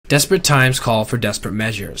Desperate times call for desperate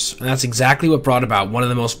measures, and that's exactly what brought about one of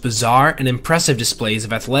the most bizarre and impressive displays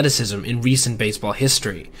of athleticism in recent baseball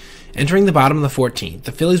history. Entering the bottom of the 14th,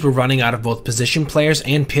 the Phillies were running out of both position players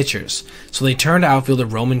and pitchers, so they turned outfielder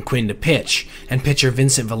Roman Quinn to pitch, and pitcher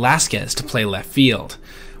Vincent Velasquez to play left field.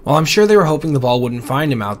 While I'm sure they were hoping the ball wouldn't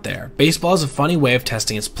find him out there, baseball is a funny way of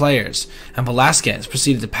testing its players, and Velasquez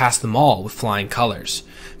proceeded to pass them all with flying colors.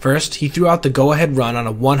 First, he threw out the go-ahead run on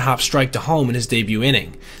a one-hop strike to home in his debut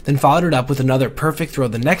inning, then followed it up with another perfect throw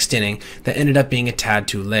the next inning that ended up being a tad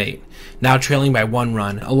too late. Now trailing by 1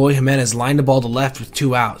 run, Eloy Jimenez lined the ball to left with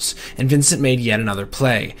 2 outs, and Vincent made yet another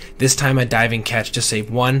play, this time a diving catch to save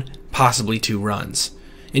 1, possibly 2 runs.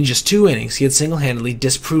 In just 2 innings, he had single-handedly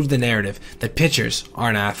disproved the narrative that pitchers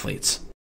aren't athletes.